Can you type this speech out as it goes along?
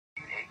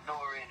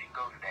ignore it and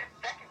go to that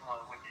second one,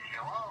 which is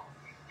your own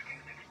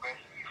views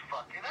expression, you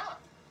fuck it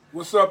up.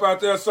 What's up out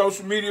there,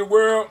 social media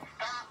world?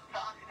 Stop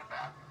talking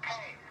about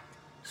pain.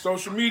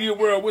 Social media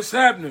world, what's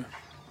happening?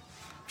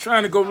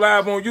 Trying to go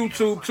live on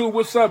YouTube too.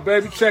 What's up,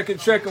 baby? Checking,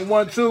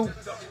 1, 2.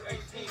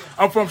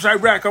 I'm from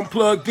Chirac. I'm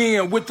plugged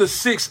in with the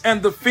 6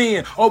 and the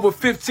fin. Over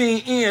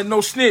 15 in,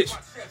 no snitch.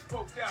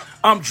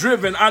 I'm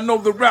driven. I know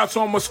the routes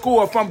on my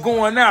score if I'm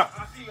going out.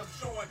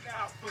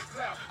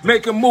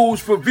 Making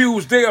moves for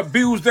views. They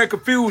abused, they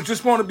confused.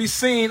 Just want to be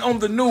seen on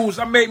the news.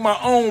 I made my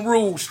own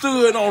rules.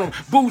 Stood on them.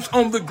 Boots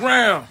on the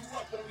ground.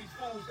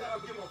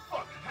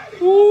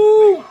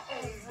 Woo!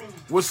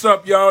 What's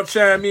up, y'all?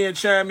 Chime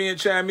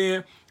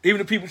in. Even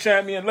the people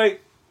chime in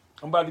late.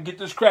 I'm about to get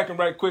this cracking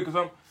right quick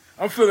because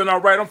I'm feeling all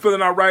right.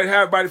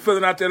 How everybody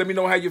feeling out there? Let me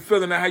know how you're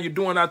feeling and how you're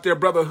doing out there,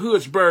 brother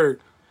Hoodsburg.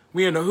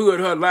 We in the Hood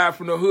Hut, live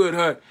from the Hood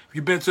Hut. If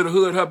you've been to the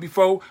Hood Hut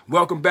before,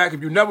 welcome back.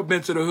 If you've never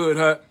been to the Hood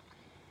Hut,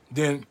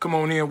 then come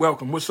on in,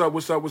 welcome. What's up?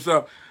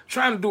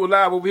 Trying to do a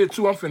live over here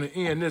too. I'm finna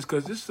end this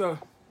because this,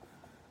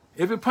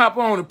 if it pop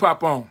on, it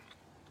pop on.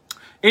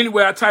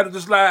 Anyway, I titled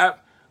this live,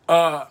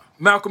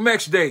 Malcolm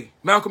X Day,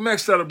 Malcolm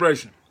X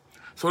celebration.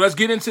 So let's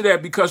get into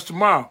that because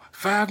tomorrow,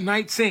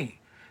 5/19,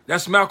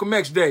 that's Malcolm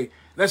X Day.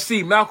 Let's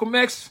see, Malcolm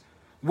X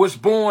was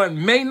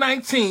born May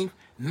 19th,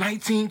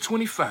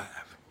 1925.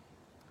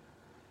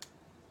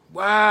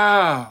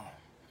 Wow.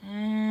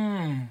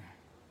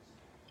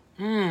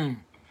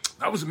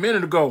 That was a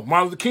minute ago.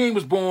 Martin Luther King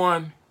was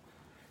born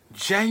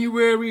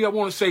January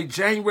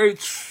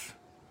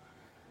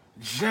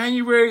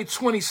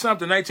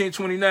 20-something,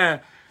 1929.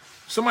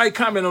 Somebody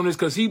comment on this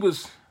because he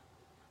was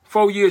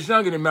 4 years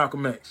younger than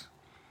Malcolm X.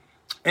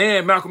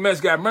 And Malcolm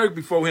X got murdered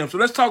before him. So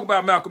let's talk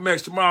about Malcolm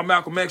X tomorrow,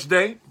 Malcolm X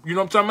Day. You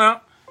know what I'm talking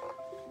about?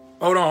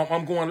 Hold on,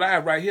 I'm going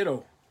live right here,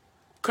 though.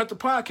 Cut the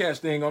podcast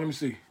thing on. Let me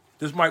see.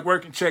 This mic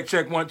working?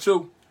 Check, 1,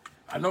 2.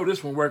 I know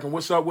this one working.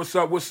 What's up?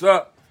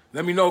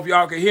 Let me know if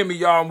y'all can hear me,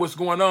 y'all, and what's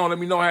going on. Let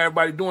me know how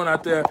everybody doing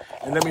out there,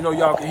 and let me know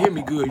y'all can hear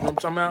me good. You know what I'm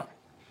talking about?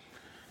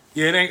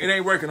 Yeah, it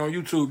ain't working on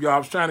YouTube, y'all. I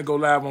was trying to go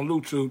live on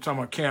YouTube, talking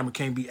about camera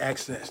can't be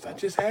accessed. I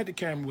just had the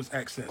camera was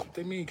accessed. What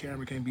they mean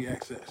camera can't be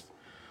accessed?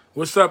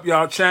 What's up,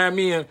 y'all? Chime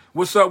in.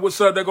 What's up?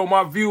 There go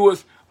my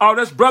viewers. Oh,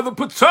 that's Brother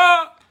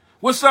Patah.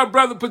 What's up,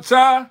 Brother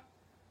Patah?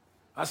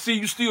 I see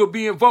you still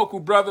being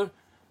vocal, brother,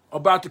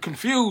 about the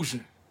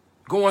confusion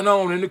going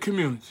on in the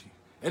community.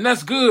 And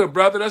that's good,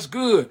 brother. That's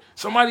good.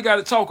 Somebody got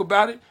to talk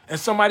about it, and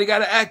somebody got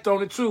to act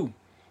on it, too.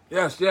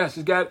 Yes. It's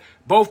got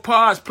both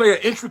parts play an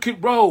intricate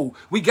role.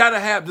 We got to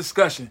have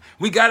discussion.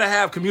 We got to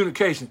have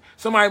communication.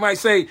 Somebody might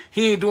say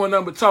he ain't doing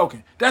nothing but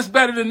talking. That's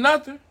better than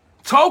nothing.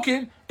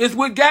 Talking is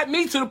what got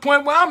me to the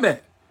point where I'm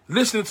at.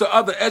 Listening to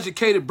other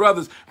educated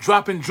brothers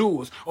dropping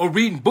jewels or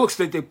reading books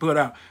that they put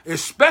out,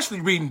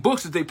 especially reading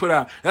books that they put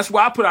out. That's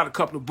why I put out a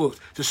couple of books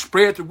to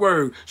spread the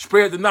word,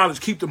 spread the knowledge,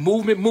 keep the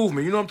movement.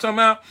 You know what I'm talking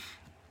about?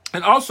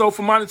 And also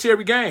for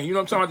monetary gain, you know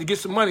what I'm talking about, to get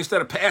some money instead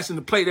of passing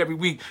the plate every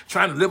week,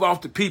 trying to live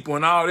off the people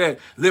and all that.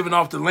 Living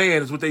off the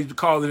land is what they used to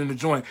call it in the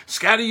joint.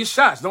 Scatter your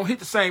shots. Don't hit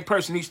the same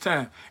person each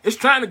time. It's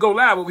trying to go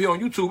live over here on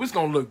YouTube. It's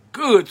going to look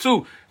good,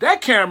 too.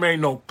 That camera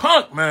ain't no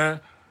punk,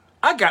 man.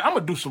 I'm going to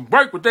do some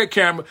work with that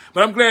camera,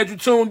 but I'm glad you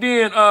tuned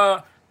in.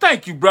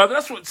 Thank you, brother.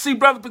 That's what, see,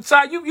 Brother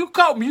Patah, you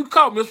caught me. That's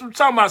what I'm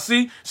talking about,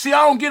 see? See,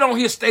 I don't get on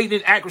here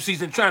stating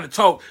inaccuracies and trying to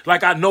talk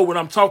like I know what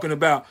I'm talking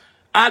about.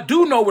 I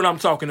do know what I'm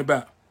talking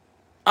about.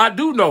 I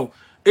do know.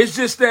 It's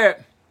just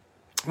that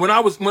when I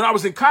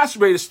was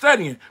incarcerated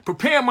studying,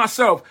 preparing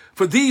myself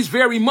for these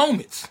very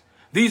moments,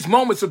 these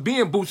moments of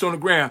being boots on the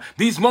ground,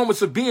 these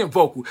moments of being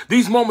vocal,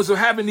 these moments of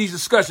having these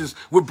discussions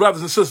with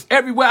brothers and sisters.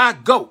 Everywhere I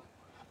go,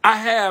 I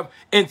have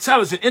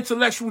intelligent,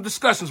 intellectual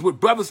discussions with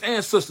brothers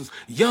and sisters,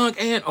 young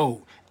and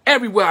old.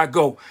 Everywhere I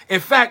go. In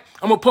fact,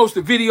 I'm going to post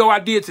a video I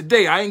did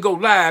today. I ain't go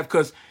live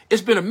because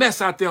it's been a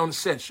mess out there on the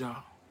set,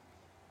 y'all.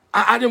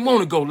 I didn't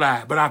want to go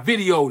live, but I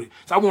videoed it.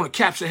 So I want to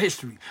capture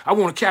history. I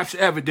want to capture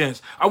evidence.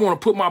 I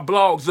want to put my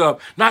blogs up,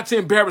 not to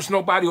embarrass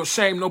nobody or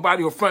shame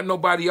nobody or front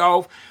nobody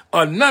off,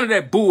 none of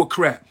that bull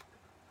crap.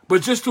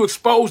 But just to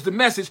expose the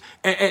message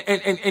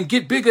and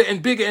get bigger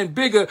and bigger and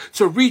bigger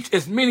to reach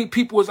as many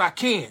people as I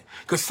can.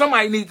 Because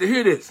somebody needs to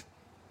hear this.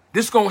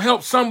 This going to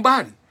help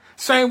somebody.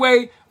 Same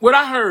way what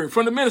I heard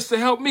from the minister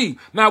helped me.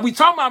 Now, we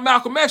talking about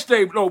Malcolm X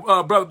Day, Brother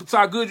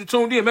Patah. Good you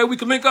tuned in. Maybe we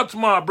can link up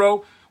tomorrow,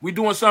 bro. We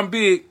doing something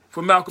big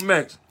for Malcolm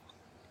X,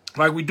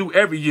 like we do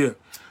every year.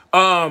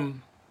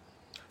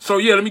 So,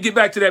 yeah, let me get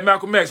back to that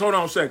Malcolm X. Hold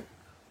on a second.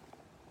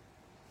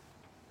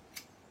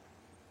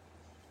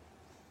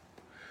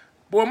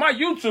 Boy, my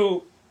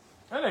YouTube,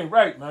 that ain't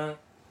right, man.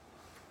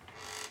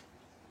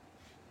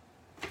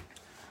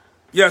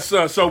 Yes,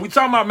 sir. So we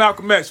talking about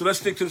Malcolm X, so let's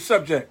stick to the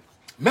subject.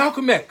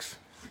 Malcolm X.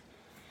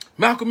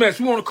 We want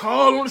to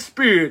call on the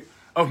spirit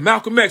of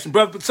Malcolm X. And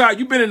Brother Patah,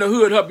 you've been in the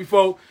Hood Hut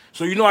before,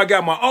 so you know I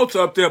got my altar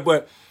up there,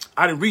 but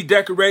I done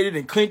redecorated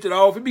and cleaned it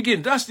off. It be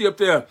getting dusty up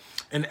there.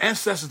 And the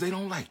ancestors, they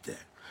don't like that.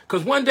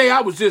 Because one day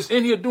I was just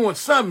in here doing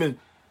something,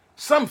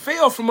 something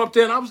fell from up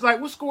there, and I was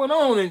like, what's going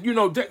on? And, you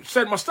know,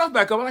 set my stuff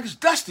back up. I'm like, it's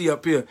dusty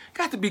up here.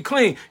 Got to be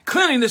clean.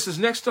 Cleanliness is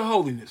next to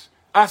holiness.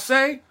 I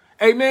say,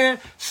 amen.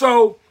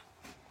 So,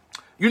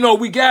 you know,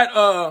 we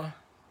got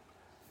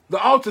the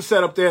altar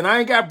set up there, and I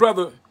ain't got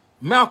Brother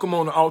Malcolm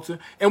on the altar.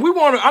 And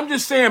I'm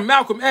just saying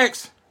Malcolm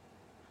X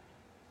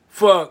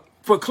for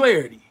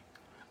clarity.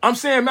 I'm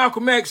saying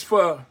Malcolm X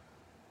for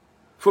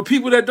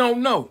people that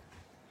don't know.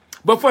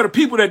 But for the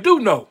people that do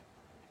know,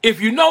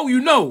 if you know, you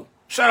know.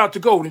 Shout out to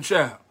Golden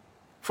Child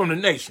from the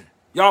nation.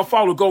 Y'all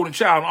follow Golden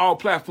Child on all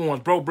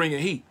platforms, bro, bringing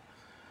heat.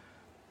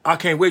 I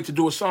can't wait to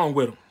do a song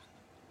with him.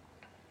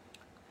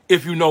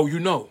 If you know, you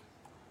know.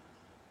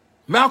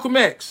 Malcolm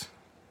X,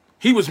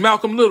 he was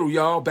Malcolm Little,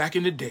 y'all, back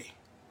in the day.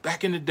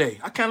 Back in the day.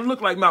 I kind of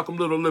look like Malcolm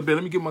Little a little bit.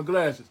 Let me get my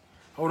glasses.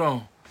 Hold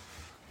on.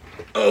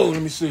 Oh,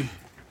 let me see.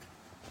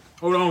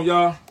 Hold on,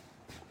 y'all.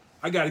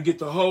 I got to get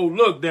the whole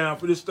look down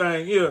for this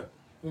thing here.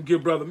 We'll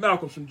give Brother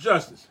Malcolm some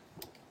justice.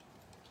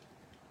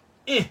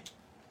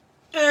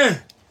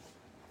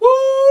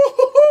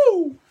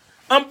 Woo-hoo-hoo.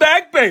 I'm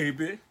back,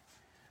 baby.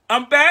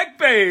 I'm back,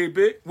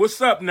 baby.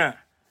 What's up now?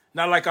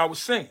 Now, like I was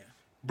saying,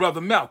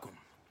 Brother Malcolm.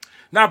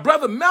 Now,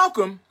 Brother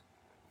Malcolm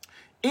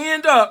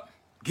ended up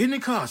getting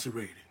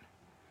incarcerated.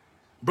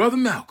 Brother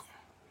Malcolm.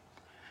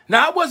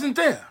 Now, I wasn't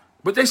there,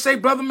 but they say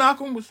Brother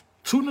Malcolm was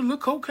tooting a little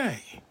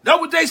cocaine. That's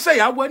what they say.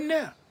 I wasn't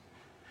there.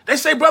 They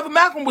say Brother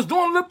Malcolm was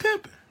doing a little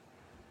pimping.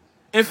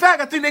 In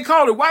fact, I think they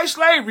called it white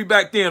slavery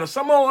back then or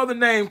some old other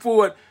name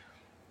for it.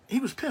 He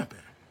was pimping.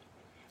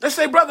 They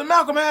say Brother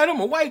Malcolm had him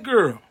a white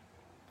girl,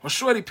 a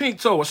shorty pink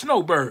toe, a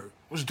snowbird,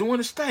 was doing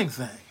his thing.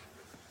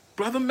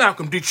 Brother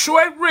Malcolm,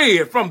 Detroit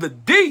Red from the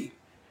D.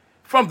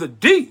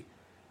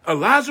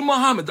 Elijah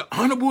Muhammad, the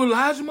Honorable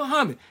Elijah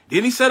Muhammad.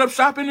 Didn't he set up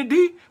shop in the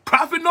D?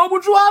 Prophet Noble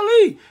Drew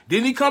Ali.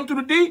 Didn't he come to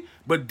the D?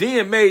 But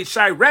then made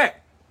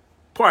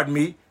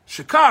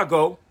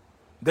Chicago,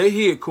 their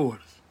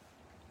headquarters.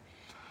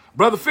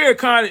 Brother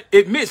Farrakhan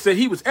admits that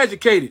he was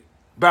educated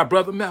by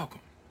Brother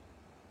Malcolm.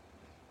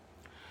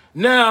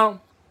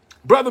 Now,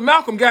 Brother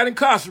Malcolm got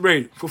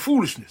incarcerated for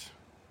foolishness.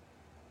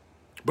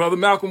 Brother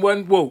Malcolm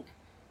wasn't woke.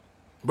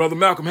 Brother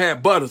Malcolm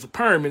had butters, a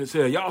perm in his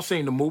hair. Y'all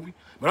seen the movie.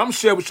 But I'm going to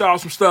share with y'all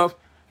some stuff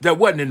that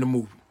wasn't in the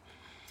movie.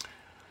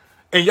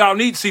 And y'all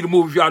need to see the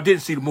movie if y'all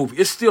didn't see the movie.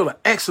 It's still an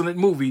excellent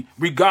movie,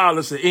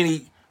 regardless of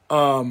any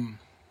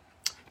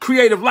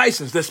creative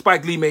license that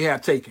Spike Lee may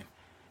have taken.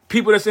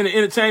 People that's in the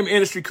entertainment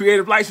industry,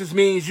 creative license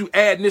means you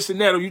adding this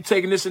and that, or you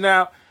taking this and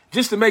out,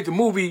 just to make the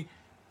movie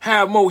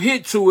have more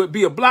hit to it,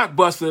 be a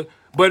blockbuster,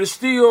 but it's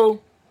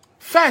still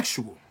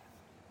factual.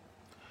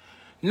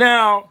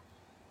 Now,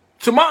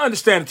 to my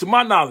understanding, to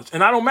my knowledge,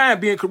 and I don't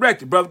mind being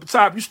corrected, Brother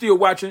Patop, you still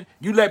watching,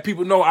 you let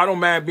people know I don't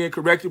mind being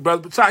corrected.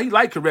 Brother Patop, he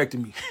like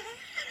correcting me.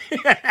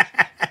 That's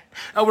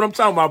what I'm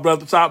talking about,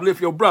 Brother Patop.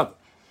 Lift your brother.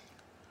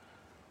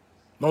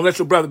 Don't let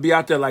your brother be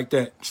out there like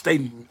that,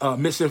 stating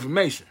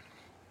misinformation.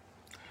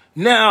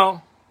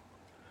 Now,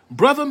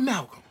 Brother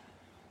Malcolm,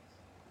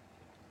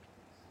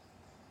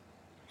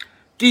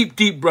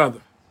 deep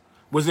brother,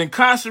 was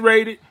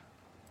incarcerated,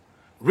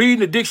 reading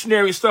the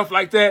dictionary and stuff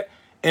like that,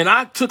 and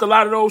I took a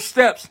lot of those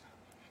steps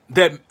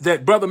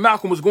that Brother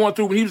Malcolm was going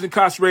through when he was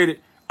incarcerated.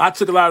 I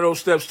took a lot of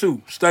those steps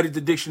too. Studied the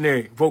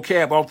dictionary,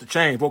 vocab off the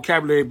chain,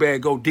 vocabulary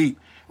bag, go deep,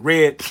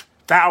 read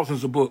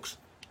thousands of books,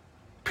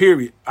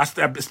 period. I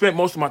spent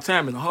most of my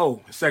time in the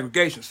hole, in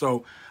segregation,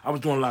 so I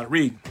was doing a lot of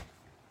reading.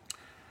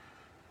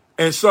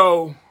 And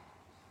so,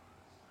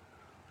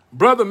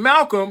 Brother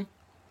Malcolm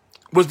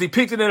was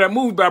depicted in that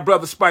movie by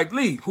Brother Spike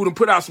Lee, who done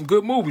put out some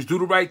good movies. Do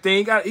the Right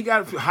Thing. He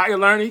got Higher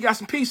Learning. He got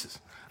some pieces.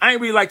 I ain't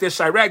really like that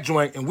Chirac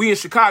joint, and we in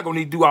Chicago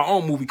need to do our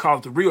own movie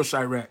called The Real Chirac.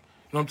 You know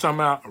what I'm talking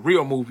about? A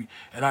real movie,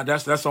 and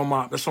that's on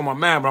my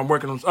mind. But I'm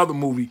working on this other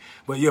movie.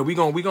 But yeah, we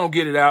gonna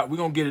get it out. We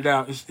gonna get it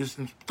out. It's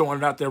throwing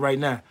it out there right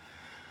now.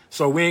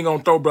 So we ain't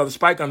gonna throw Brother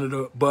Spike under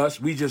the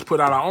bus. We just put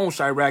out our own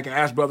Chirac and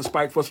ask Brother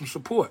Spike for some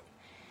support.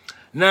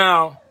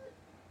 Now,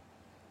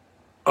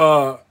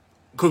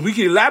 because we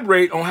can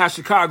elaborate on how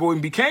Chicago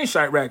even became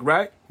Chirac,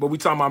 right? But we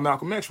talking about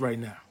Malcolm X right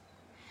now.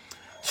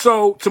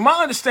 So, to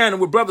my understanding,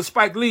 with Brother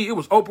Spike Lee, it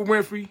was Oprah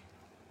Winfrey,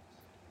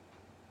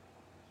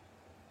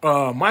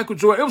 Michael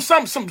Jordan. It was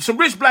some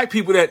rich black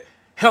people that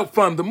helped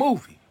fund the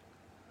movie.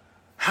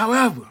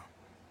 However,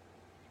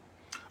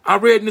 I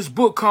read in this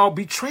book called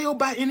Betrayal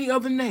by Any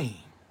Other Name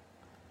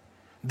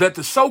that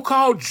the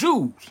so-called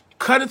Jews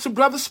cut into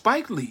Brother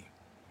Spike Lee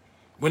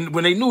when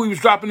they knew he was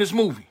dropping this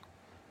movie.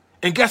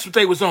 And guess what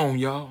they was on,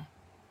 y'all?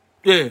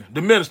 Yeah,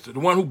 the minister, the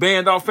one who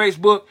banned off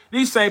Facebook.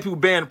 These same people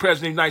banned the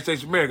president of the United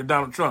States of America,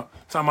 Donald Trump,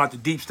 talking about the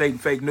deep state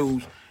and fake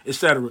news,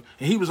 etc.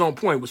 And he was on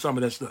point with some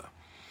of that stuff.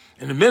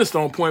 And the minister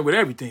on point with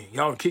everything.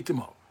 Y'all kicked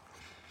him off.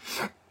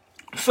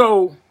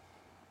 So,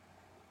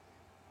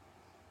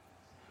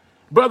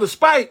 Brother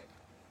Spike,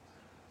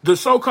 the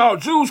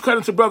so-called Jews cut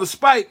into Brother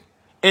Spike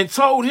and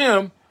told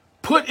him,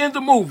 put in the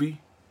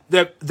movie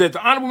that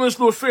the Honorable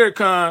Minister Louis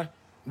Farrakhan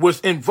was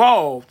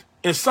involved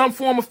in some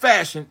form or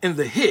fashion in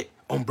the hit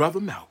on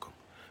Brother Malcolm.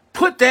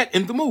 Put that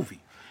in the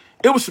movie.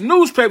 It was some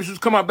newspapers that was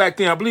coming out back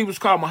then. I believe it was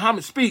called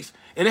Muhammad Speaks.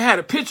 and it had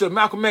a picture of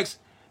Malcolm X's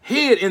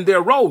head in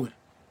there rolling.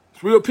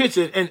 It's a real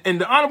picture.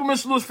 And the Honorable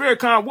Mr. Louis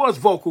Farrakhan was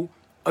vocal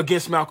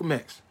against Malcolm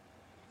X.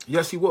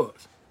 Yes, he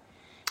was.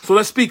 So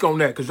let's speak on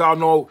that, because y'all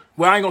know,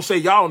 well, I ain't going to say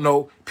y'all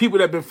know, people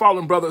that have been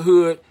following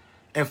Brotherhood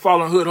and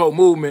following Hood Hope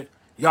movement,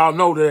 y'all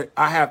know that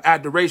I have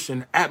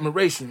admiration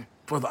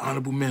for the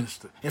Honorable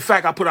Minister. In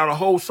fact, I put out a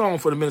whole song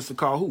for the minister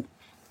called Who.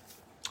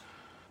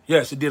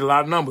 Yes, it did a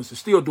lot of numbers.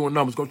 It's still doing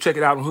numbers. Go check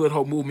it out on Hood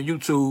Hope Movement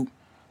YouTube.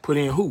 Put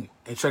in Who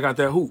and check out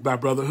that Who by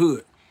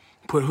Brotherhood.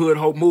 Put Hood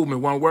Hope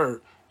Movement, one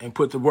word, and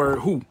put the word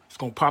Who. It's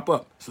going to pop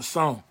up. It's a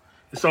song.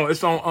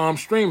 It's on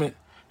streaming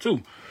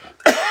too.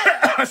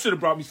 I should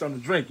have brought me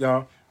something to drink,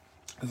 y'all,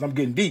 because I'm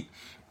getting deep.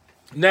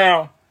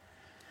 Now,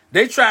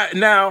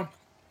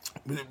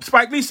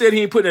 Spike Lee said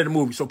he ain't put that in the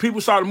movie. So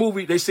people saw the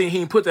movie, they seen he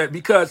ain't put that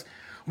because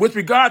with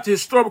regard to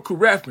historical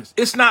reference,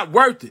 it's not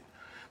worth it.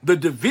 The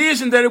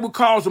division that it would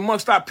cause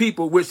amongst our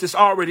people, which is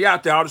already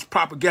out there, all this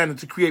propaganda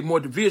to create more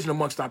division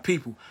amongst our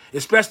people,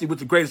 especially with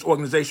the greatest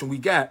organization we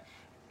got,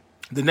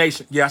 the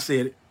nation. Yeah, I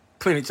said it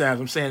plenty of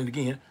times. I'm saying it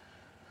again.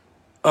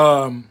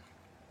 The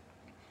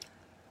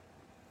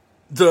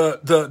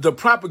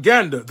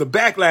propaganda, the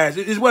backlash,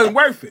 it wasn't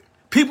worth it.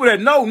 People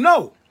that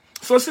know.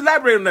 So let's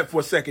elaborate on that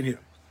for a second here.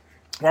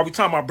 While we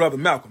talking about Brother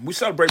Malcolm, we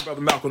celebrate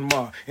Brother Malcolm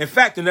tomorrow. In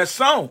fact, in that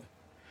song,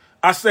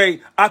 I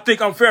say, I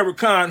think I'm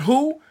Farrakhan,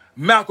 who?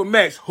 Malcolm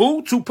X,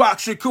 who? Tupac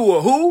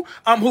Shakur, who?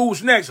 I'm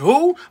Who's Next,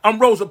 who? I'm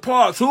Rosa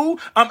Parks, who?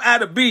 I'm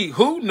Ada B,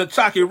 who?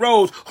 Nataki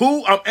Rose,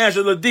 who? I'm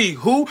Angela D,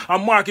 who?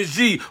 I'm Marcus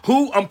G,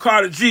 who? I'm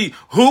Carter G,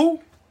 who?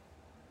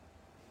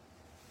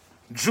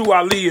 Drew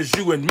Ali is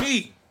you and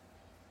me.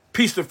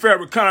 Peace to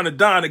Farrakhan, the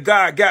Don, the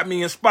God got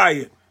me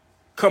inspired.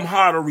 Come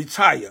hard or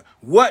retire.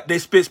 What? They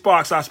spit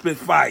sparks, I spit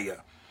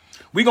fire.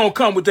 We gonna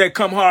come with that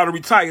come hard or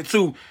retire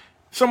too.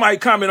 Somebody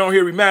comment on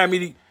here, remind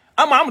me,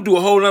 I'm gonna do a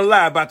whole other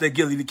lie about that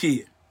Gilly the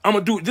Kid. I'm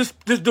gonna do this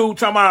dude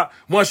talking about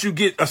once you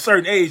get a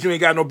certain age, you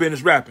ain't got no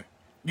business rapping.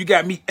 You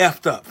got me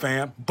effed up,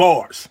 fam.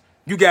 Bars.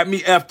 You got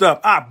me effed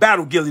up. I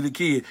battle Gilly the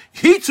Kid.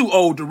 He too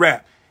old to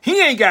rap. He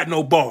ain't got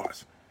no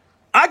bars.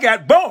 I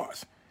got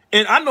bars.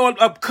 And I know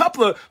a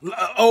couple of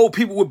old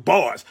people with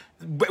bars.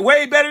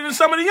 Way better than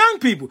some of the young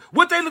people.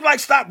 What they look like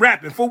stop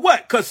rapping. For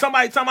what? Because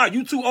somebody talking about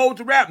you too old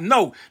to rap?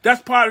 No,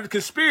 that's part of the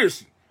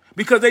conspiracy.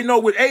 Because they know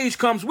with age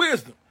comes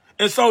wisdom.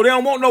 And so they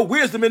don't want no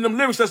wisdom in them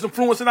lyrics that's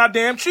influencing our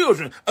damn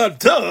children.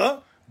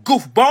 Duh,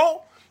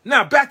 goofball.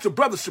 Now back to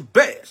Brother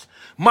Shabazz.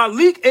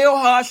 Malik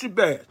El-Haj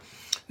Shabazz.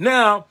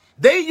 Now,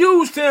 they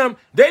used him.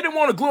 They didn't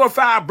want to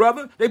glorify our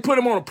brother. They put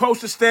him on a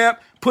poster stamp,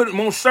 put him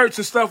on shirts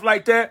and stuff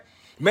like that.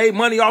 Made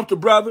money off the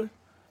brother.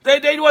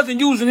 They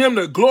wasn't using him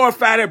to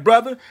glorify that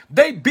brother.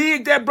 They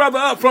bigged that brother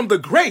up from the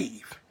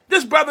grave.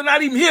 This brother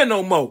not even here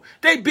no more.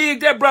 They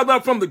bigged that brother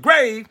up from the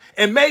grave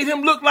and made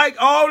him look like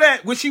all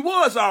that, which he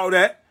was all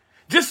that,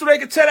 just so they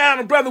could tell down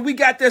the brother we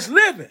got this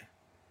living.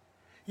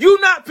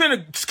 You not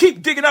finna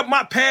keep digging up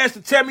my past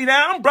to tell me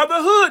that I'm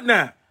Brotherhood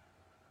now.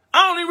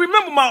 I don't even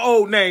remember my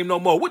old name no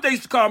more. What they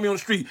used to call me on the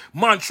street,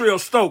 Montreal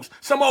Stokes.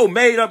 Some old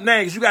made-up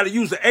names. You got to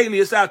use the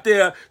alias out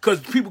there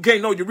because people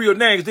can't know your real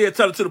names. They'll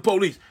tell it to the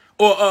police.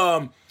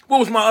 Or, what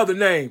was my other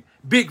name?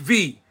 Big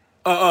V.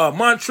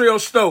 Montreal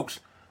Stokes.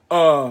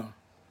 That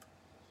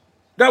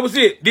was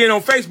it. Then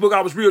on Facebook,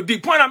 I was real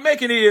deep. Point I'm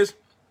making is,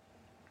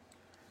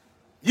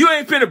 you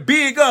ain't finna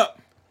big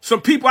up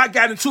some people I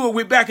got into it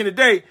with back in the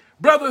day.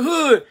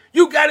 Brotherhood,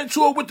 you got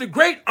into it with the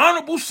great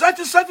honorable such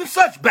and such and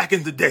such back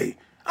in the day.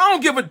 I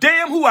don't give a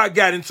damn who I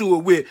got into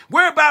it with.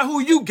 Worry about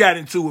who you got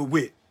into it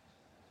with.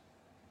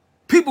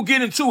 People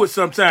get into it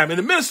sometime, and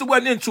the minister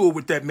wasn't into it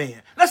with that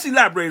man. Let's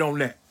elaborate on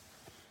that.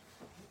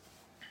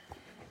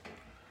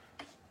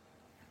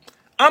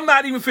 I'm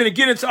not even finna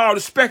get into all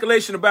the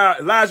speculation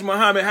about Elijah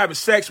Muhammad having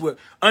sex with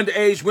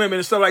underage women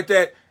and stuff like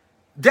that.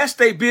 That's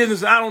their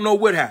business, and I don't know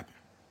what happened.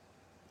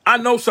 I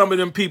know some of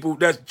them people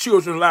that's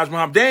children of Elijah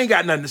Muhammad, they ain't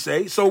got nothing to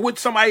say. So what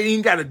somebody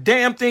ain't got a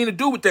damn thing to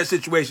do with that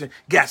situation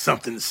got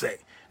something to say.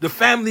 The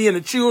family and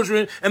the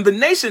children and the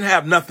nation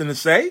have nothing to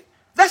say.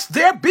 That's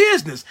their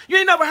business. You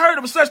ain't never heard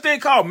of a such thing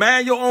called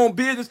mind your own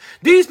business.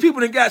 These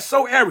people that got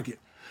so arrogant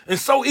and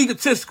so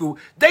egotistical,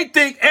 they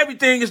think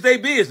everything is their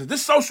business.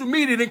 This social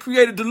media then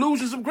created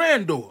delusions of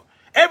grandeur.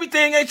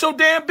 Everything ain't your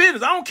damn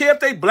business. I don't care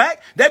if they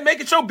black. That make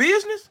it your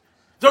business.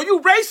 So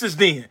you racist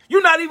then.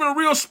 You're not even a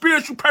real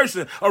spiritual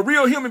person, a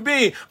real human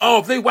being. Oh,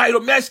 if they white or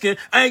Mexican,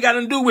 I ain't got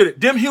nothing to do with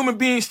it. Them human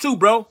beings too,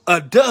 bro.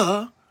 A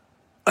duh.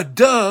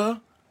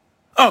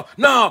 Oh,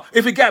 no,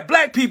 if it got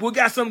black people, it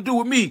got something to do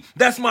with me.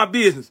 That's my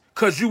business,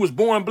 because you was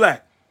born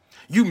black.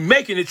 You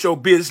making it your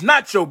business,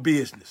 not your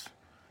business.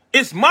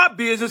 It's my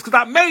business because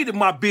I made it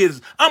my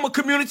business. I'm a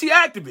community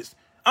activist.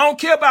 I don't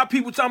care about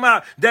people talking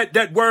about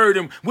that word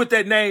and what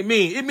that name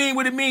mean. It mean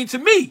what it mean to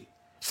me.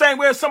 Same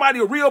way as somebody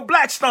a real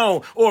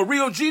Blackstone or a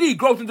real GD,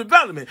 growth and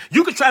development.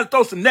 You can try to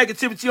throw some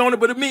negativity on it,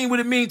 but it mean what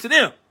it mean to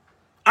them.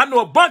 I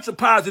know a bunch of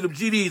positive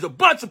GDs, a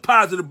bunch of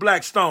positive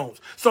Blackstones.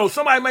 So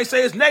somebody may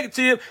say it's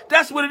negative.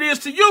 That's what it is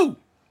to you.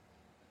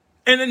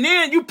 And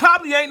then you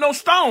probably ain't no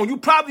stone. You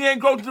probably ain't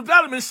growth and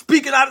development,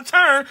 speaking out of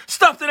turn,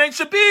 stuff that ain't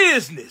your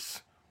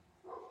business.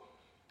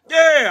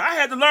 Yeah, I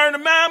had to learn to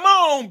mind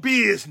my own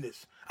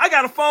business. I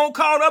got a phone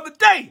call the other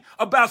day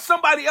about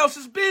somebody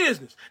else's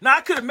business. Now,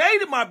 I could have made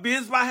it my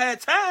business if I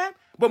had time,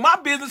 but my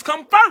business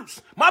come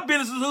first. My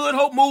business is Hood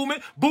Hope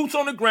Movement, boots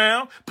on the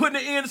ground, putting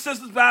an end to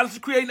senseless violence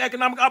and creating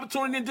economic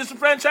opportunity in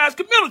disenfranchised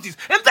communities.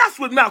 And that's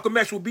what Malcolm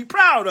X will be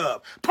proud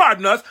of.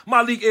 Pardon us,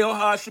 Malik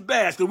El-Haj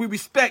Shabazz, because we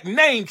respect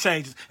name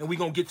changes, and we're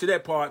going to get to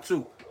that part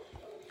too.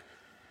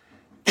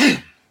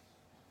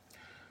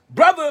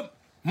 Brother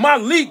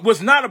Malik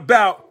was not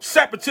about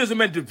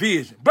separatism and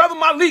division. Brother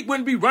Malik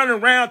wouldn't be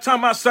running around talking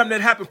about something that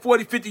happened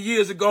 40, 50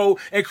 years ago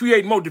and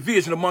create more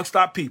division amongst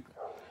our people.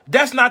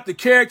 That's not the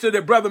character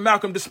that Brother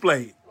Malcolm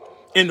displayed.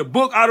 In the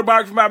book,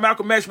 Autobiography by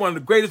Malcolm X, one of the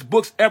greatest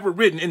books ever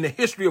written in the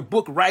history of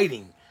book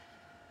writing.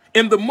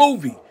 In the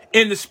movie,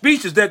 in the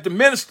speeches that the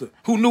minister,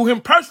 who knew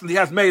him personally,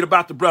 has made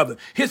about the brother,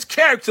 his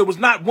character was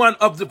not one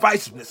of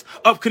divisiveness,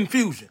 of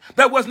confusion.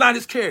 That was not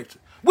his character.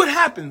 What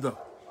happened, though?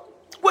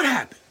 What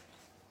happened?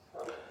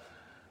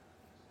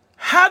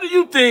 How do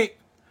you think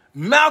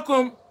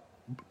Malcolm,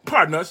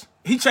 pardon us,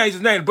 he changed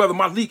his name to Brother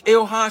Malik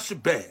El-Haj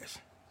Shabazz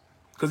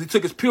because he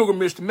took his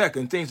pilgrimage to Mecca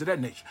and things of that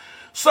nature.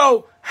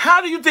 So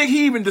how do you think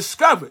he even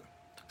discovered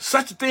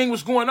such a thing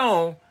was going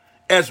on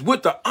as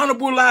what the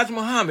Honorable Elijah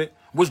Muhammad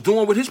was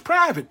doing with his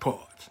private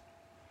parts?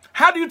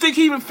 How do you think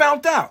he even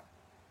found out?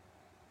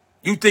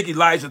 You think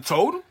Elijah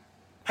told him?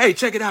 Hey,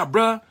 check it out,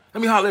 bruh.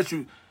 Let me holler at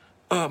you,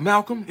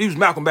 Malcolm. He was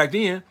Malcolm back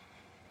then.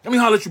 Let me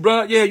holler at you,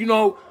 bruh. Yeah, you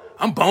know,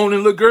 I'm boning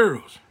little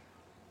girls.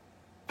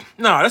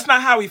 No, that's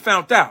not how he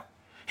found out.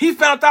 He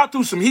found out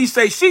through some he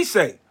say, she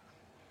say,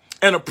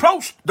 and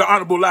approached the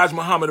Honorable Elijah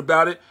Muhammad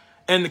about it,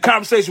 and the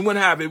conversation went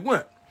how it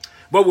went.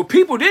 But what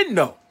people didn't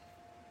know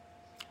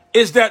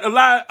is that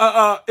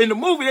in the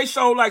movie they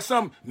showed like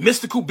some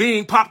mystical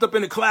being popped up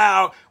in the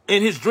cloud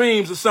in his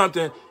dreams or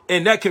something,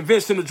 and that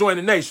convinced him to join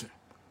the nation.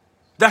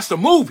 That's the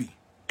movie.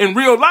 In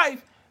real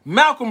life,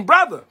 Malcolm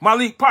brother,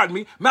 Malik El-Haj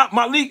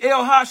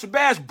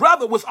Shabazz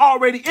brother was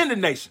already in the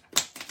nation.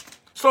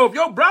 So if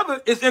your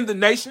brother is in the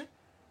nation,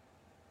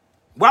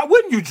 why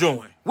wouldn't you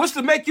join? What's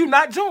to make you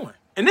not join?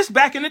 And this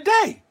back in the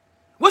day.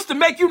 What's to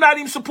make you not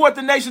even support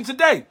the nation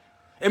today?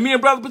 And me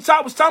and Brother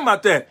Batat was talking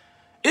about that.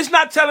 It's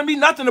not telling me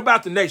nothing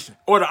about the nation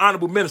or the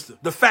honorable minister,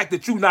 the fact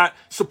that you're not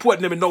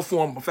supporting them in no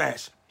form or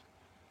fashion.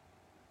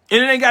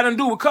 And it ain't got nothing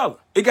to do with color.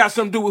 It got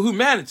something to do with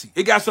humanity.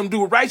 It got something to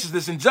do with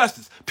righteousness and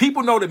justice.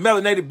 People know that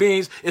melanated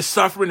beings is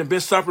suffering and been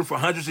suffering for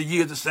hundreds of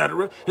years,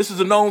 etc. This is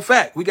a known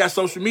fact. We got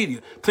social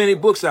media, plenty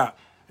of books out.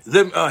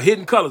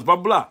 Hidden colors, blah,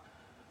 blah, blah.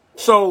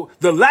 So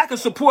the lack of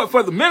support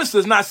for the minister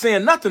is not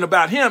saying nothing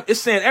about him. It's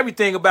saying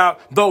everything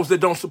about those that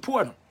don't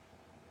support him.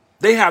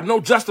 They have no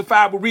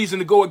justifiable reason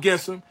to go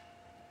against him.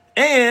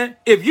 And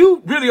if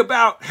you really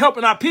about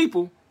helping our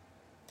people,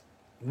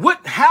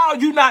 how are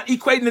you not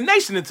equating the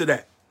nation into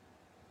that?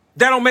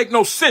 That don't make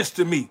no sense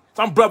to me.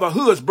 I'm Brother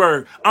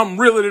Hoodsburg. I'm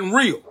realer than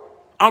real.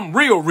 I'm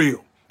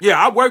real. Yeah,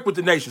 I work with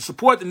the nation,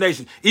 support the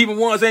nation, even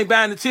ones ain't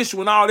buying the tissue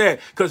and all that.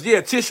 Because,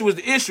 yeah, tissue is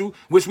the issue,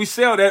 which we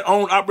sell that,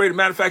 owned, operated,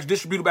 manufactured,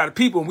 distributed by the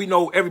people. And we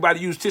know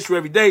everybody uses tissue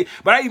every day.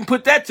 But I even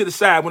put that to the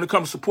side when it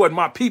comes to supporting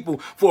my people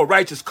for a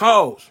righteous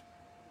cause.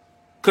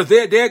 Because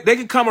they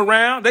can come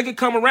around. They can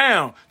come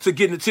around to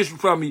getting the tissue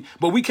from me.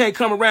 But we can't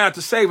come around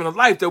to saving a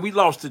life that we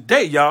lost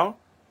today, y'all.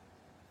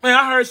 Man,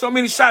 I heard so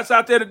many shots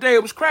out there today.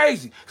 It was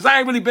crazy. Because I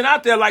ain't really been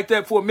out there like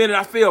that for a minute.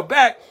 I fell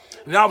back.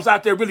 And I was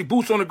out there really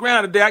boots on the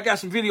ground today. I got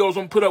some videos I'm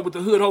going to put up with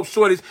the Hood Hope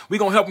shorties. We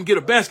going to help them get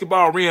a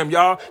basketball rim,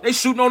 y'all. They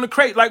shooting on the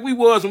crate like we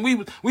was, and we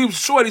was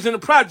shorties in the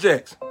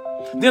projects.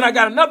 Then I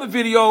got another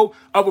video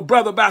of a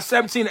brother about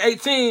 17 or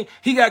 18.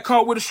 He got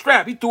caught with a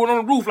strap. He threw it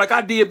on the roof like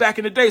I did back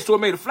in the day, so it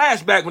made a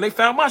flashback when they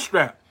found my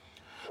strap.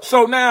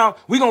 So now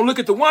we going to look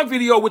at the one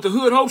video with the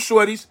Hood Hope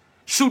shorties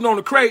shooting on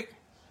the crate,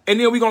 and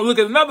then we going to look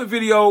at another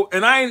video,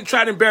 and I ain't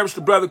trying to embarrass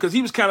the brother because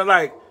he kind of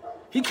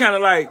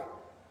like,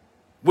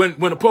 when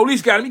the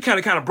police got him, he kind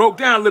of broke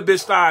down a little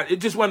bit. It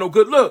just wasn't no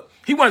good look.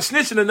 He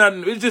wasn't snitching or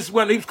nothing. It just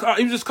wasn't.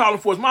 He was just calling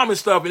for his mom and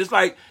stuff. And it's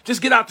like,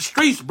 just get out the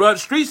streets, bro. The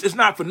streets is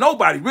not for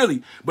nobody,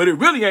 really. But it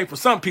really ain't for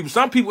some people.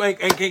 Some people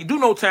can't do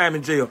no time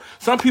in jail.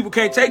 Some people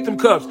can't take them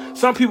cuffs.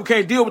 Some people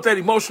can't deal with that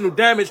emotional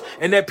damage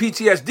and that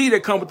PTSD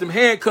that come with them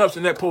handcuffs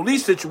and that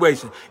police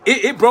situation.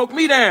 It broke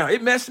me down.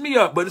 It messed me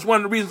up. But it's one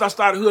of the reasons I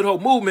started Hood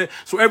Hope Movement.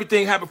 So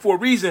everything happened for a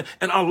reason.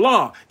 And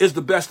Allah is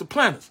the best of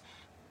planners.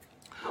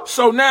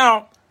 So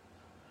now,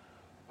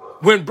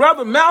 when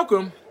Brother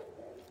Malcolm,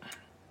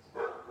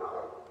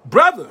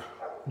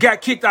 got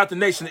kicked out the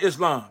Nation of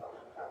Islam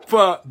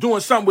for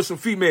doing something with some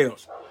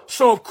females.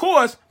 So, of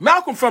course,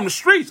 Malcolm from the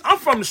streets. I'm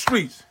from the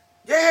streets.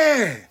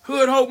 Yeah.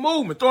 Hood Hope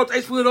Movement. Thought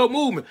H Hood Hope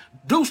Movement.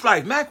 Deuce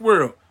Life, Mac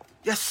World.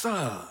 Yes,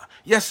 sir.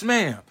 Yes,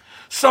 ma'am.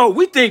 So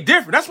we think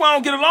different. That's why I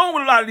don't get along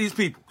with a lot of these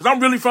people. Because I'm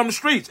really from the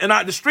streets. And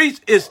the streets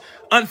is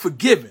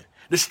unforgiving.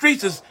 The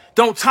streets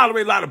don't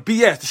tolerate a lot of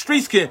BS. The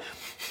streets can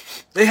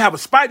They have a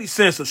spidey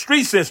sense, a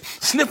street sense,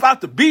 sniff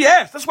out the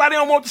BS. That's why they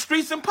don't want the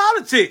streets in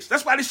politics.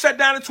 That's why they shut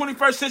down the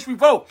 21st Century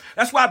Vote.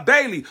 That's why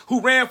Bailey,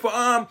 who ran for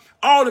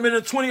alderman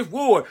in the 20th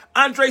Ward,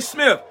 Andre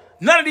Smith,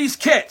 none of these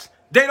cats,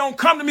 they don't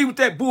come to me with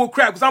that bull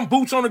crap because I'm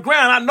boots on the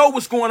ground. I know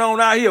what's going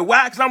on out here.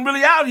 Why? Because I'm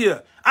really out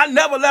here. I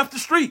never left the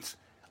streets.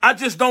 I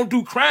just don't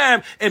do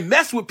crime and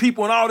mess with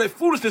people and all that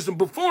foolishness and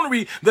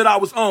buffoonery that I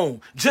was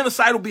on.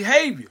 Genocidal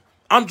behavior.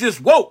 I'm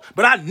just woke,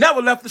 but I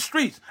never left the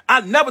streets.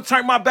 I never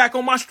turned my back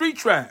on my street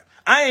tribe.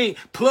 I ain't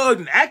plugged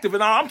and active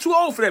and all. I'm too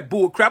old for that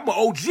bull crap. I'm an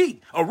OG,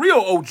 a real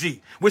OG,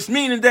 which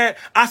meaning that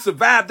I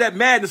survived that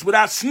madness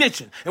without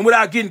snitching and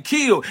without getting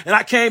killed. And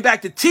I came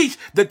back to teach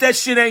that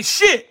shit ain't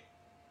shit.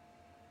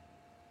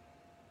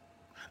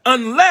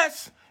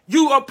 Unless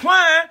you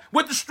applying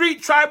what the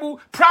street tribal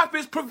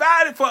prophets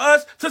provided for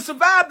us to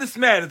survive this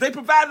madness. They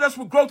provided us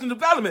with growth and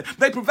development.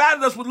 They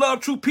provided us with love,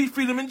 truth, peace,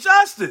 freedom, and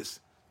justice.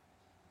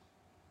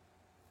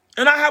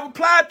 And I have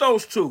applied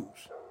those tools.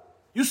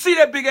 You see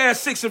that big ass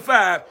 6 and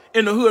 5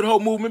 in the Hood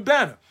Hope Movement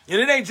banner. And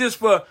it ain't just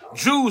for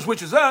Jews,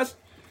 which is us,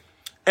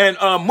 and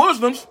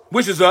Muslims,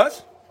 which is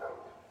us.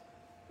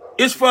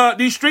 It's for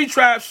these street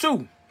tribes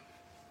too.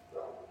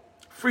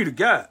 Free the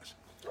guys.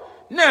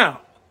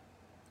 Now,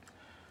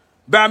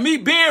 by me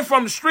being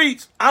from the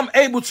streets, I'm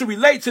able to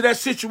relate to that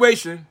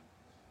situation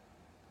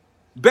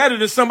better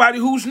than somebody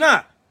who's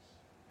not.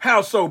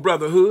 How so,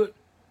 Brother Hood?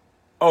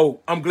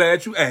 Oh, I'm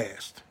glad you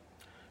asked.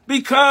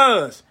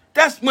 Because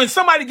that's when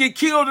somebody get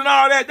killed and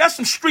all that, that's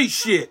some street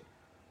shit.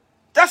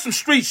 That's some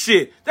street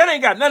shit. That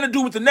ain't got nothing to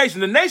do with the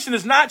nation. The nation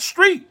is not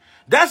street.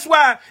 That's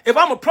why if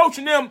I'm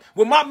approaching them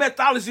with my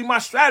methodology, my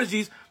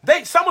strategies,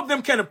 some of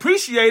them can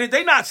appreciate it.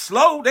 They not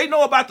slow. They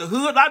know about the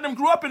hood. A lot of them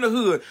grew up in the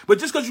hood. But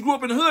just because you grew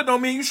up in the hood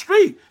don't mean you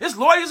street. It's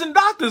lawyers and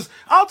doctors,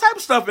 all type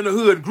of stuff in the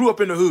hood, grew up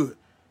in the hood.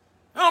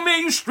 I don't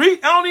mean you street.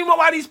 I don't even know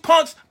why these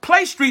punks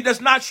play street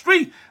that's not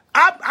street.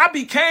 I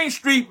became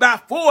street by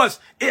force.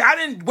 I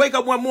didn't wake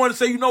up one morning and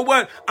say, you know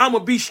what, I'm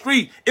going to be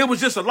street. It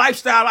was just a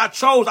lifestyle I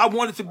chose. I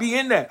wanted to be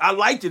in that. I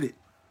liked it.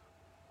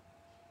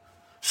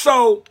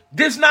 So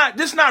this not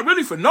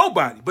really for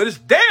nobody, but it's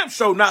damn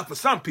sure not for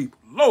some people.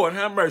 Lord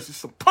have mercy,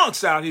 some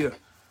punks out here.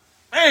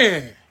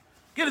 Man,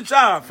 get a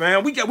job,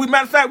 fam.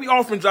 Matter of fact, we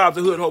offering jobs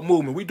at Hood Hope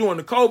Movement. We doing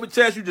the COVID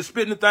test. You just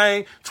spitting the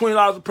thing,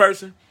 $20 a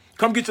person.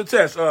 Come get your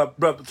test,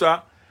 Brother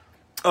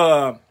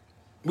Top.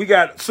 We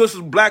got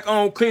sisters,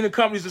 black-owned cleaning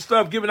companies and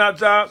stuff giving out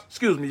jobs.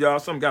 Excuse me, y'all.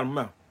 Something got in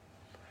my mouth.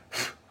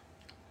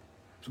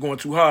 It's going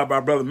too hard by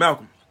Brother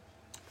Malcolm.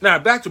 Now,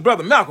 back to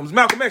Brother Malcolm. It's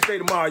Malcolm X Day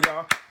tomorrow,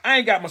 y'all. I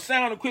ain't got my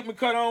sound equipment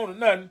cut on or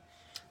nothing.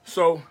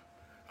 So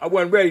I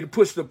wasn't ready to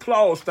push the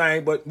applause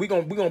thing, but we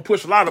gonna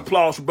push a lot of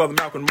applause for Brother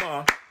Malcolm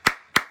tomorrow.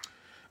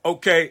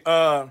 Okay,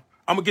 I'm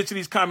going to get to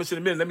these comments in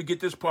a minute. Let me get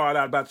this part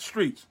out about the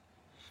streets.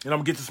 And I'm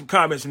going to get to some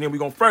comments, and then we're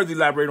going to further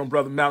elaborate on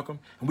Brother Malcolm,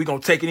 and we're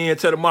going to take it in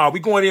until tomorrow. We're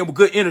going in with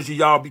good energy,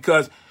 y'all,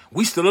 because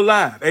we still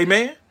alive.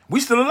 Amen? We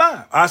still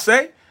alive. I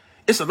say,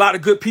 it's a lot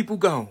of good people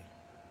gone.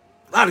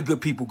 A lot of good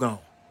people gone.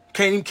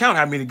 Can't even count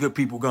how many good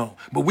people gone.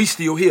 But we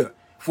still here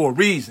for a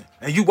reason.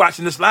 And you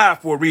watching this live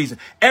for a reason.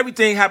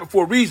 Everything happened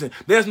for a reason.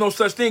 There's no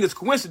such thing as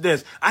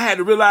coincidence. I had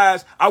to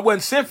realize I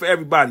wasn't sent for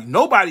everybody.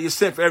 Nobody is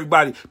sent for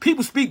everybody.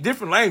 People speak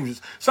different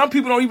languages. Some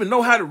people don't even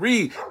know how to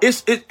read.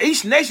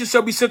 Each nation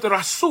shall be sent to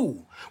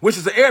Rasul, which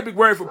is the Arabic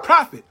word for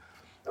prophet.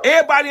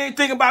 Everybody ain't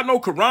thinking about no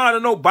Quran or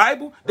no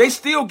Bible. They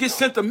still get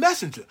sent the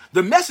messenger.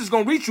 The message is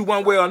going to reach you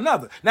one way or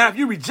another. Now, if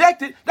you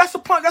reject it, that's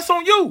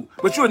on you.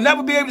 But you'll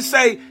never be able to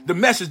say the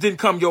message didn't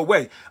come your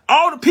way.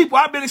 All the people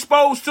I've been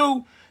exposed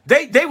to,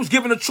 they was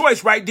given a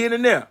choice right then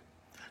and there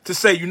to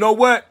say, you know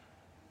what?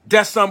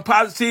 That's something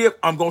positive.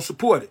 I'm going to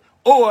support it.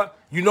 Or,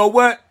 you know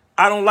what?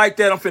 I don't like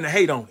that. I'm finna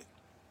hate on it.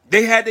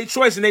 They had their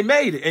choice and they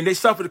made it and they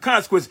suffered the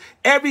consequences.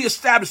 Every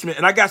establishment,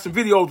 and I got some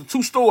videos of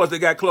 2 stores that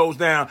got closed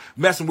down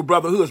messing with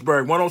Brother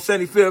Hoodsburg. One on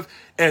 75th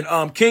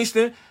and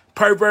Kingston,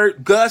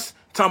 pervert, Gus,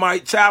 talking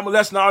about child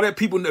molesting, all that.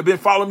 People that have been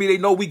following me, they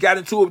know we got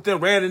into it with them,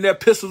 ran in there,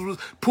 pistols was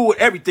pulled,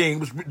 everything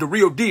was the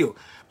real deal.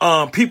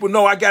 People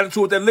know I got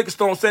into it with that liquor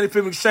store on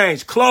 75th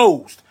Exchange,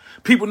 closed.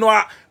 People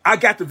know I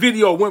got the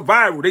video, went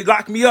viral. They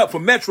locked me up for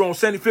Metro on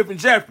 75th and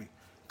Jeffrey.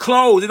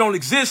 Closed. It don't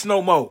exist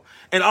no more.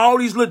 And all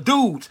these little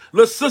dudes,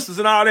 little sisters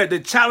and all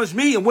that challenged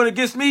me and went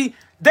against me,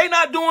 they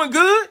not doing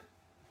good.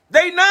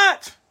 They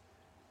not.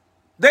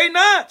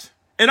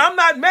 And I'm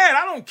not mad.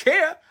 I don't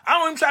care. I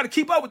don't even try to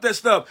keep up with that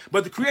stuff.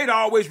 But the Creator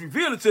always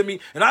revealed it to me.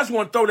 And I just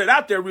want to throw that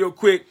out there real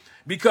quick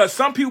because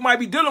some people might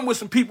be dealing with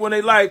some people in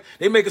their life.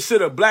 They may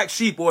consider a black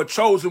sheep or a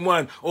chosen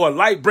one or a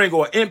light bringer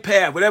or an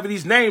empath, whatever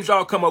these names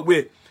y'all come up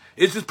with.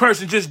 Is this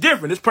person just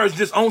different? This person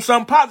just owns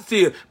something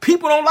positive.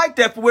 People don't like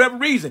that for whatever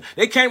reason.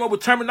 They came up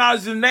with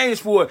terminologies and names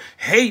for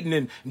hating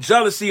and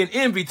jealousy and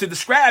envy to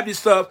describe this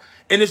stuff,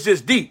 and it's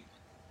just deep.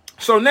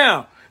 So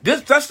now,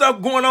 that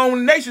stuff going on in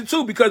the nation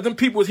too because them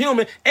people was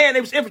human and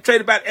they was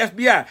infiltrated by the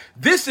FBI.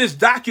 This is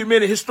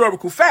documented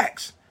historical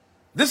facts.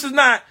 This is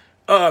not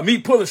me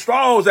pulling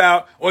straws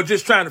out or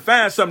just trying to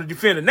find something to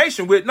defend the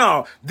nation with.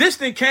 No, this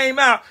thing came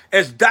out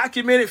as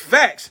documented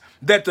facts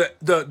that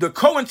the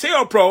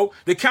COINTELPRO,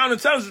 the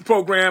counterintelligence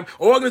program,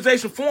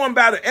 organization formed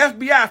by the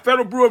FBI,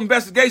 Federal Bureau of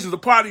Investigations, a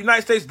part of the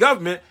United States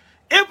government,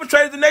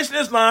 infiltrated the Nation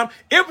of Islam,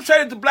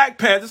 infiltrated the Black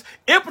Panthers,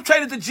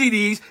 infiltrated the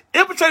GDs,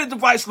 infiltrated the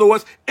Vice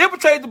Lords,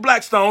 infiltrated the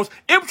Blackstones,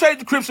 infiltrated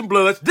the Crips and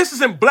Bloods. This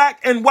is in black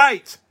and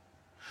white.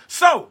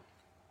 So,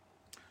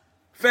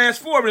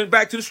 fast forwarding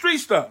back to the street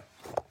stuff.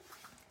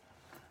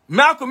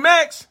 Malcolm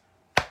X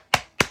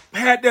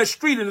had that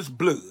street in his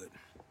blood.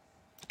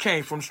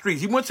 Came from the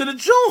streets. He went to the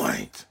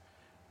joint.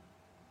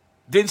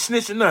 Didn't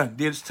snitch or nothing.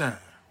 Did his time.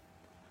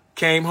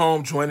 Came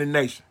home, joined the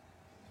nation.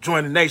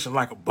 Joined the nation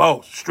like a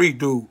boss. Street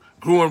dude.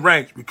 Grew in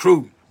ranks,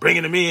 recruiting,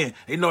 bringing them in.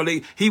 You know,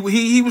 he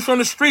was from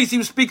the streets. He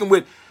was speaking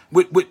with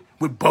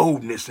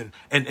boldness and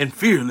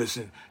fearless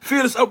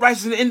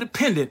uprightness and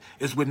independent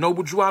is what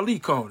Noble Drew Ali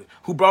called it,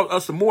 who brought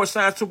us the more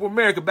scientific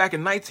America back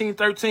in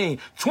 1913,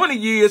 20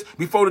 years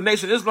before the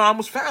Nation of Islam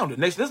was founded.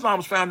 The Nation of Islam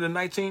was founded in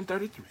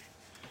 1933.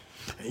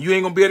 And you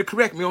ain't gonna be able to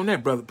correct me on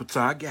that, Brother Patah.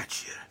 I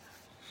got you.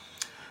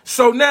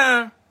 So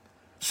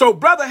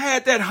brother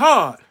had that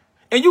hard.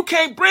 And you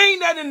can't bring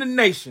that in the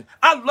nation.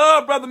 I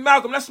love Brother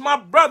Malcolm. That's my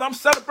brother. I'm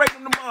celebrating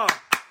him tomorrow.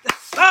 Yes,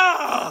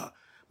 sir.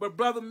 But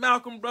Brother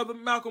Malcolm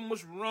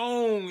was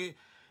wrong.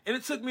 And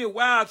it took me a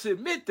while to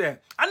admit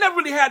that. I never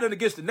really had that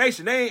against the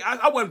nation.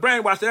 I wasn't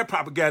brainwashed to that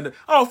propaganda.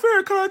 Oh,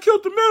 Farrakhan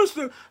killed the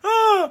minister.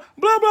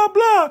 Blah, blah,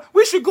 blah.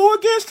 We should go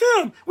against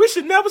him. We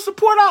should never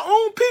support our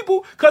own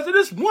people because of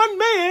this one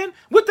man,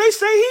 what they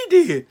say he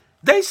did.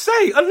 They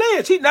say,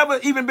 alleged. He never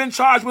even been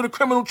charged with a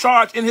criminal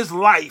charge in his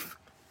life.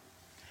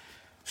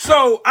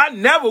 So I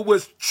never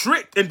was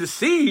tricked and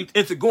deceived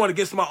into going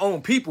against my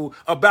own people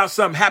about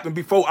something happened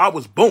before I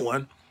was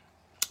born.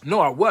 No,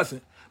 I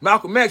wasn't.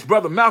 Malcolm X,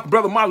 brother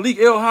Malik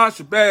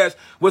El-Haj Shabazz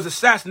was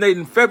assassinated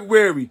in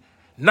February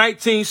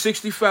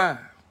 1965.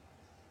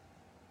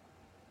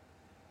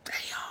 Damn.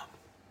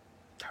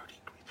 30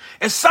 degrees.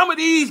 And some of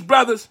these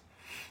brothers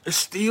are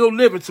still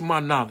living to my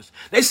knowledge.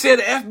 They said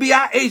the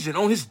FBI agent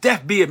on his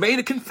deathbed made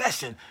a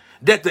confession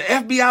that the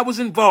FBI was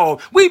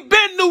involved. We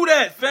been knew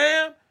that,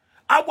 fam.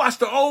 I watched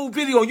the old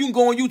video. You can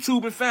go on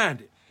YouTube and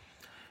find it.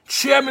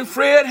 Chairman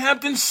Fred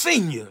Hampton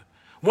Sr.,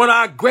 one of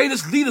our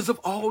greatest leaders of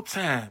all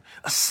time,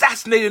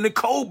 assassinated in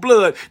cold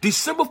blood,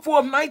 December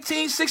 4th,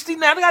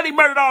 1969. Look how they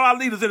murdered all our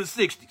leaders in the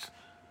 60s.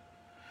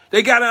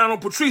 They got down on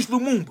Patrice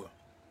Lumumba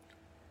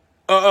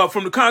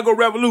from the Congo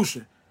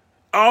Revolution.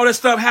 All that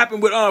stuff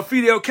happened with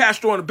Fidel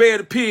Castro and the Bay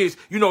of the Pigs.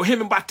 You know,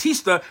 him and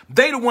Batista,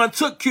 they the one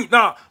took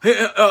Cuba.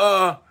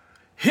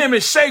 Him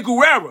and Che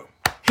Guevara.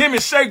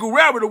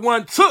 The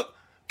one took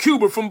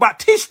Cuba from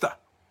Batista.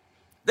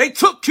 They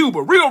took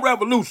Cuba, real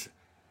revolution.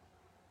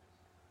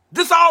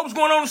 This all was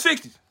going on in the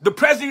 60s. The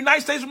president of the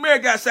United States of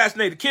America got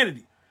assassinated,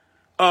 Kennedy.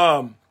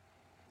 I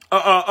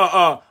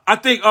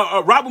think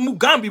Robert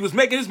Mugabe was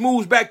making his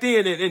moves back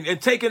then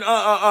and taking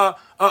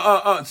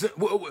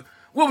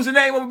what was the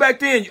name of it back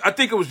then? I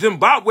think it was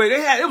Zimbabwe.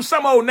 It was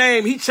some old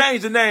name. He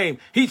changed the name.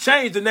 He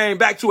changed the name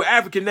back to an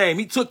African name.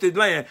 He took the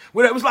land.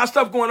 Well, there was a lot of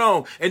stuff going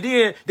on. And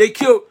then they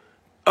killed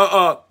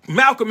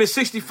Malcolm in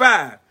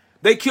 65.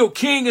 They killed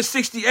King in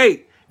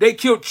 68. They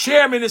killed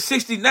Chairman in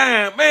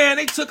 69. Man,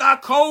 they took our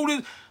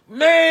coldest.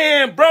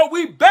 Man, bro,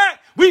 we back.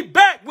 We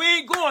back. We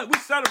ain't going. We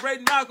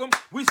celebrating Malcolm.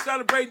 We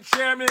celebrating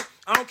Chairman.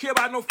 I don't care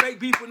about no fake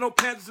people, no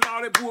Panthers and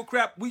all that bull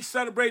crap. We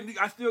celebrating.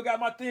 I still got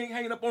my thing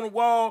hanging up on the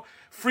wall.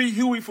 Free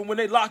Huey from when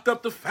they locked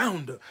up the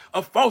founder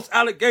of false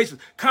allegations.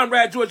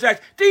 Conrad George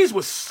Jackson. These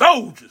were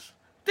soldiers.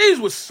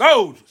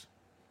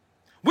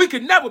 We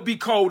could never be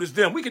cold as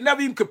them. We could never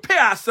even compare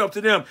ourselves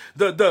to them.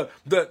 The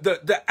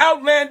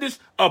outlandish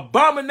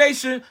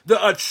abomination,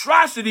 the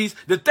atrocities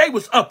that they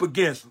was up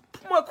against.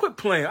 Come on, quit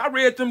playing. I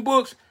read them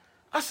books.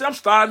 I said, I'm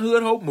starting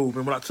Hood Hope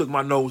movement when I took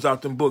my nose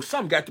out them books.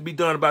 Something got to be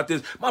done about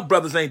this. My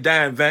brothers ain't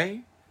dying in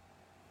vain.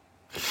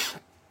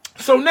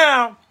 So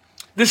now,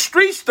 the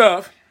street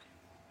stuff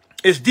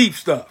is deep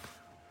stuff.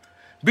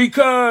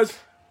 Because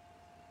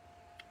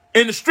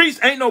in the streets,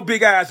 ain't no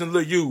big eyes and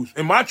little U's.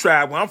 In my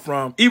tribe where I'm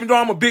from, even though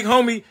I'm a big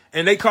homie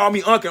and they call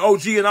me Uncle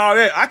OG and all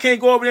that, I can't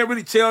go over there and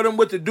really tell them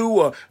what to do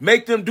or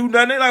make them do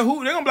nothing. They're like,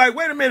 who? They're going to be like,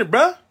 wait a minute,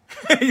 bruh.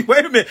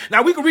 Wait a minute.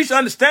 Now, we can reach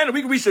understanding. We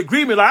can reach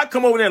agreement. Like, I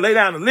come over there and lay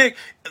down the lick.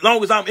 As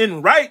long as I'm in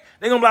the right,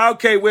 they're going to be like,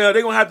 okay, well,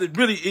 they're going to have to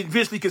really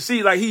eventually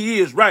concede like he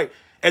is right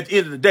at the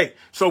end of the day.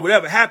 So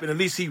whatever happened, at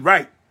least he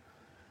right.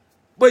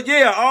 But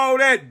yeah, all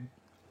that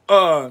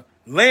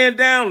laying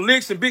down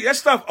licks and big, that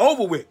stuff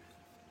over with.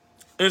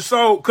 And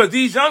so, because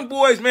these young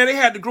boys, man, they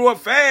had to grow up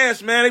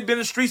fast, man. They've been in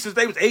the streets since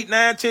they was 8,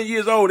 9, 10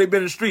 years old. They've been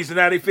in the streets, and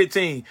now they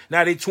 15.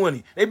 Now they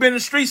 20. They've been in the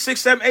streets 6,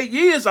 7, 8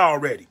 years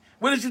already.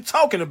 What is you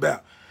talking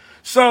about?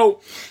 So,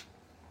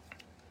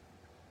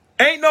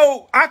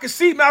 I can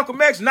see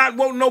Malcolm X not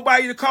wanting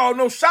nobody to call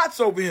no shots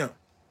over him.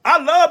 I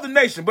love the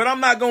nation, but I'm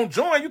not going to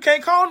join. You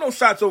can't call no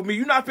shots over me.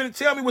 You're not finna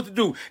tell me what to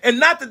do.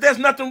 And not that there's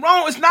nothing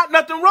wrong. It's not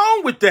nothing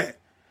wrong with that.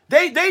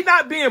 They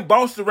not being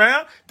bossed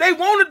around. They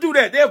want to do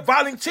that. They're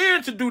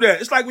volunteering to do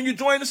that. It's like when you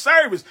join the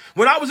service.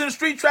 When I was in the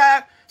street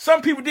tribe,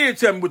 some people did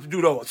tell me what to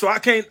do though, so I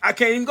can't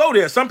even go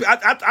there.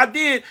 I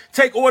did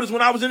take orders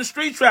when I was in the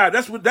street tribe.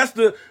 That's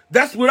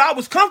what I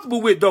was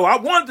comfortable with though. I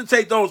wanted to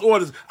take those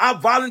orders. I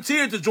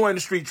volunteered to join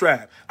the street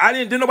tribe.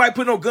 Didn't nobody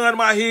put no gun in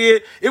my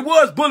head. It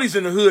was bullies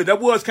in the hood.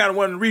 That was kind of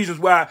one of the reasons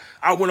why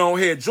I went on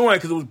ahead and joined,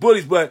 because it was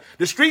bullies. But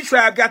the street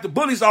tribe got the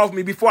bullies off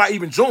me before I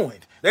even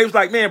joined. They was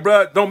like, man,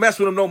 bro, don't mess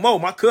with them no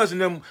more. My cousin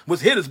them was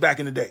hitters back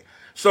in the day.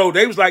 So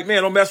they was like,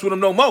 man, don't mess with them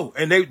no more.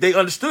 And they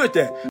understood that.